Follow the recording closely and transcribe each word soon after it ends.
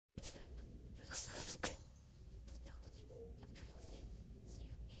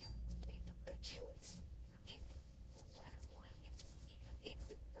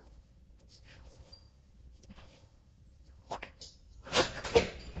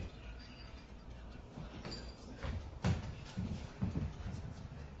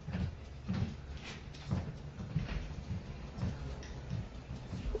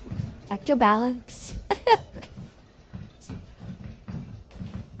Back to balance.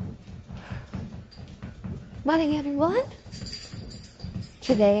 Morning, everyone.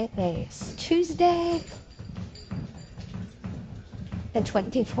 Today is Tuesday, the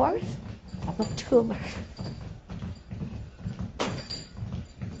 24th of October.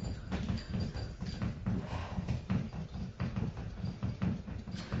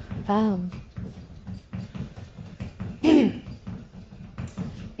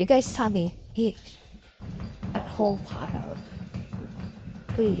 You guys tell me, eat a whole pot of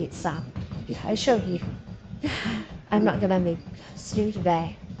please, I show you. I'm not gonna make stew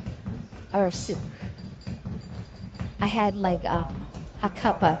today, or soup. I had like a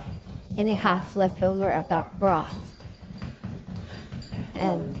cup of and a half left over of that broth,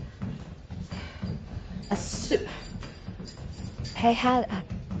 and a soup. I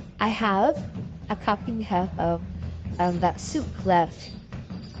have a cup and a half of that soup left.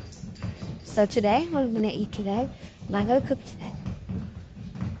 So today, what I'm gonna eat today, I'm not gonna cook today.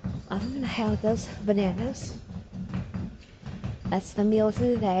 I'm gonna have those bananas. That's the meal for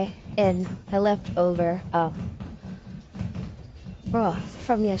the day, and the leftover broth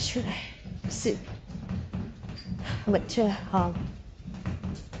from yesterday, soup. I went to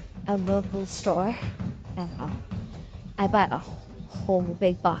a local store, and I bought a whole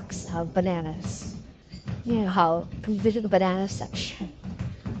big box of bananas. You know how, come visit the banana section.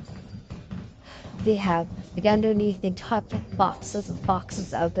 They have, like underneath, they top boxes and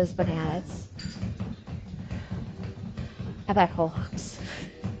boxes of those bananas. I bought a whole box.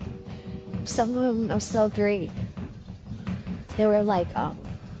 Some of them are so great. They were like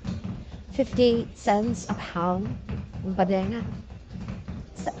 58 cents a pound banana.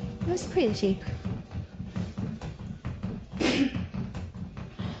 So it was pretty cheap.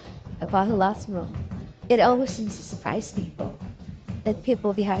 I bought a lot more. It always seems to surprise people that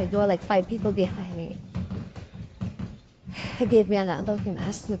people behind the door, like 5 people behind me, they gave me another look and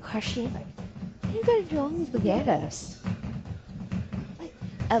asked me a question like, what are you gonna do all these bananas?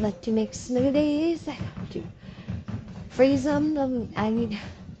 I like to make smoothies, I like to freeze them, I need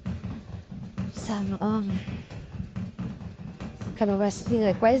some kind of recipe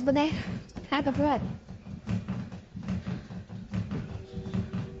like rice banana, pack of bread.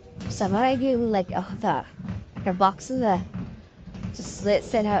 So what I do, like the box of the just let it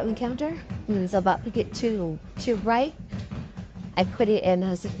set out on the counter, and it's about to get too bright. I put it in a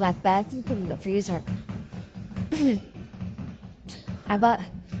Ziploc bag and put it in the freezer. I bought a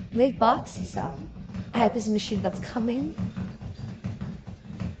big box, so I have this machine that's coming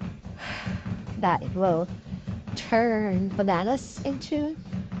that will turn bananas into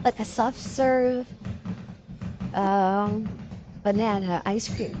like a soft serve banana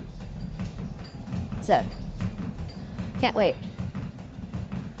ice cream. So can't wait.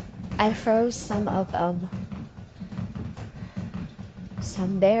 I froze some of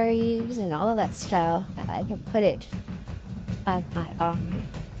some berries and all of that stuff, and I can put it on my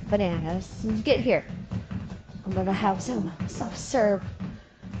bananas. Get here. I'm gonna have some soft serve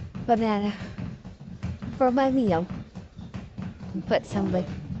banana for my meal. And put some like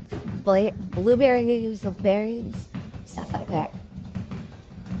blueberries, berries, stuff like that.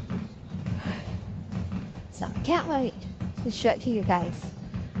 So can't wait to show it to you guys.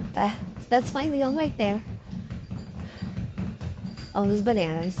 That's my meal right there. All those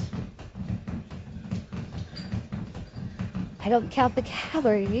bananas. I don't count the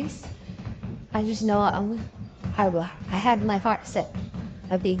calories. I just know I had my heart set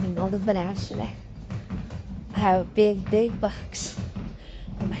of eating all the bananas today. I have a big box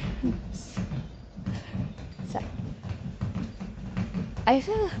in my house. So I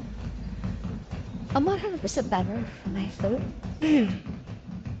feel I'm 100% better from my food.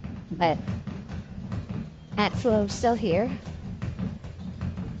 But Aunt Flo's still here.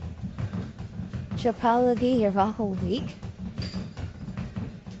 She'll probably be here for a whole week.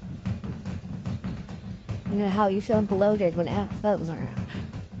 You know how you feel bloated when Aunt Flo's around.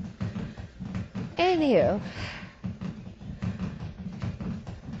 Anywho,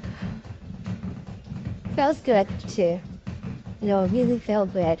 feels good to, really feel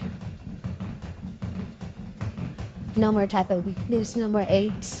good. No more type of weakness, no more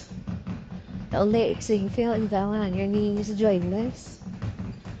aches. No legs, so you feel it going on your knees, jointless.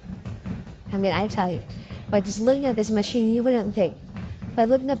 I mean, I tell you, by just looking at this machine, you wouldn't think. By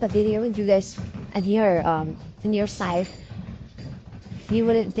looking at the video and you guys at your side, you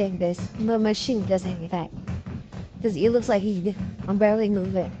wouldn't think this. The machine does anything. Because it looks like I'm barely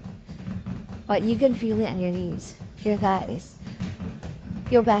moving. But you can feel it on your knees, your thighs,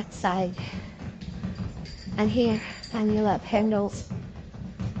 your backside, and here on your lap handles.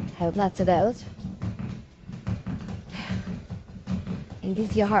 have lots of those. And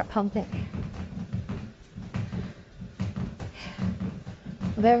gets your heart pumping.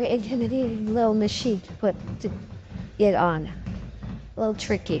 A very intimidating little machine to put it on. A little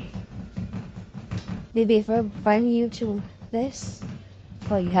tricky. Maybe if I bring you to this,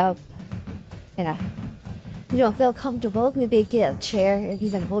 well, you have, you don't feel comfortable, maybe get a chair and you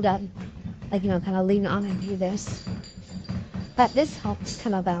can hold on, like, kind of lean on and do this. But this helps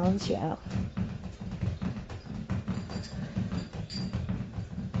kind of balance you out.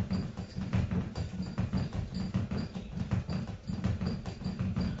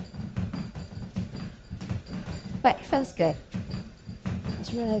 But it feels good.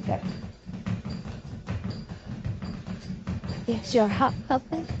 It's really good. Get your heart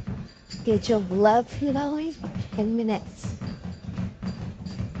pumping. Get your blood flowing for 10 minutes.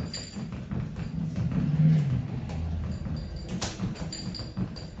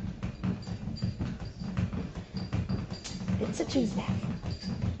 It's a Tuesday.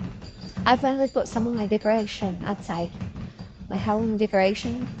 I finally put some of my decoration outside. My Halloween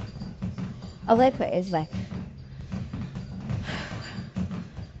decoration. All I put is like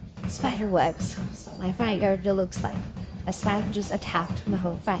spider webs. So my front yard looks like a spider just attacked my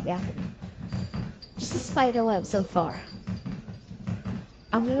whole front yard. Just a spider web so far.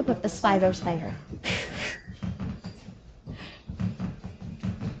 I'm gonna put the spider.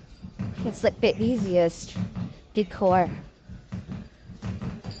 It's like the easiest decor.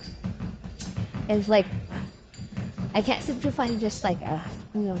 It's like I can't seem to find just like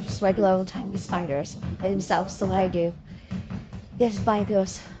just regular old timey spiders themselves. So what I do is buy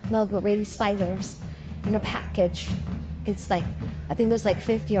those little really spiders in a package. It's like I think there's like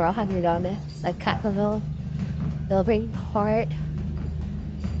 50 or 100 on it. It's like cut the little ring part.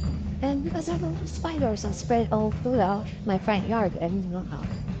 And because they're little spiders, I spread it all throughout my front yard and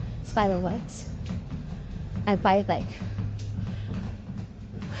spider webs. I buy like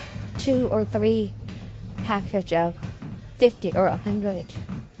 2 or 3 package of 50 or 100.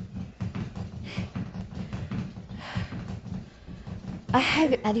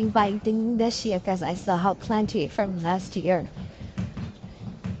 I didn't buy anything this year because I still have plenty from last year.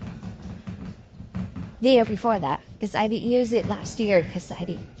 The year before that, because I didn't use it last year because I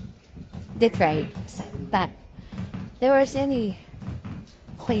didn't decorate. But there was any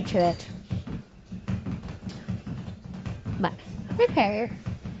point to it. But prepare.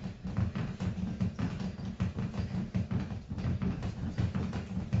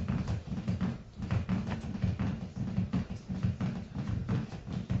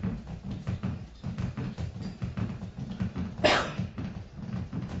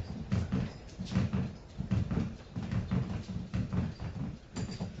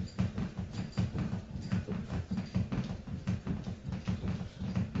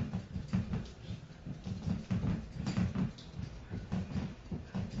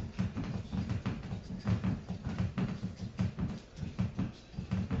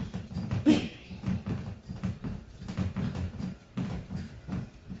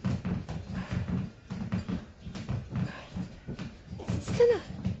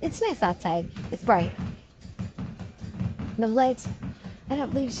 It's nice outside. It's bright. The lights, I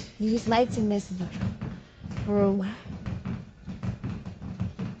don't use lights in this room.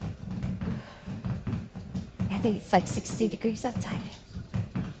 I think it's like 60 degrees outside.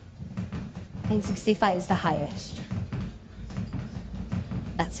 I think 65 is the highest.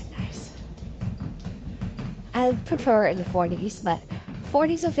 That's nice. I prefer in the 40s, but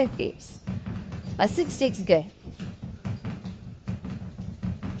 40s or 50s. But 60 is good.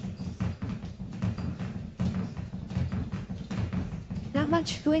 Not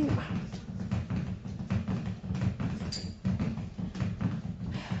much going on.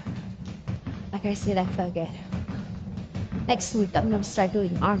 Like I said, I feel good. Next week, I'm going to start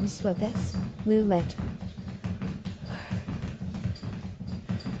doing arms with this movement.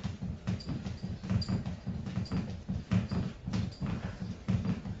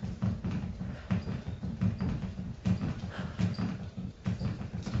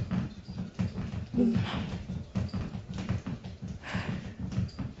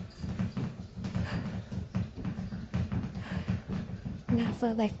 Now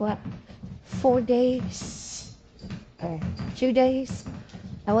for like what, 4 days or 2 days,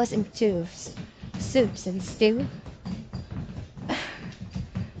 I was into soups and stew.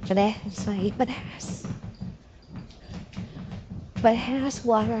 Today I just want to eat bananas. Bananas,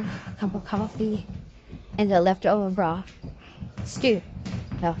 water, a cup of coffee, and the leftover broth. Stew.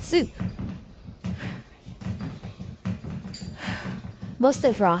 No, soup. Most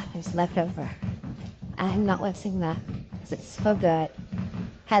of the broth is left over. I'm not wasting that because it's so good.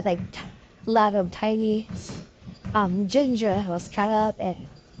 had like a lot of tiny ginger was cut up, and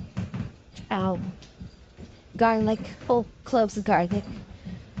um, garlic, whole cloves of garlic.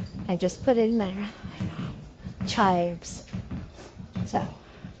 I just put it in there. Chives. So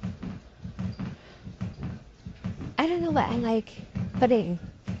I don't know what I like putting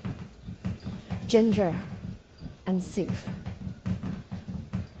ginger and soup.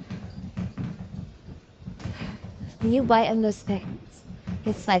 When you bite on those things,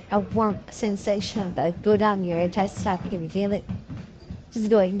 it's like a warm sensation that go down your intestine. You can feel it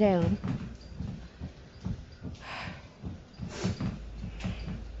just going down.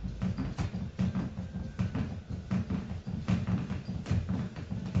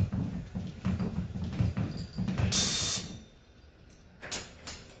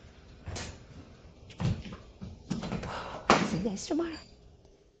 See you guys tomorrow.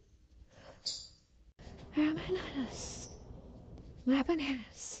 Where are my bananas? My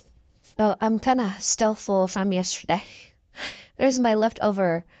bananas. Oh, I'm kind of still full from yesterday. There's my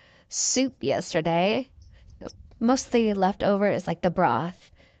leftover soup yesterday. Mostly leftover is like the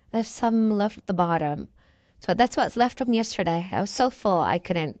broth. There's some left at the bottom. So that's what's left from yesterday. I was so full I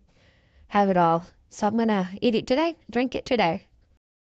couldn't have it all. So I'm gonna eat it today, drink it today.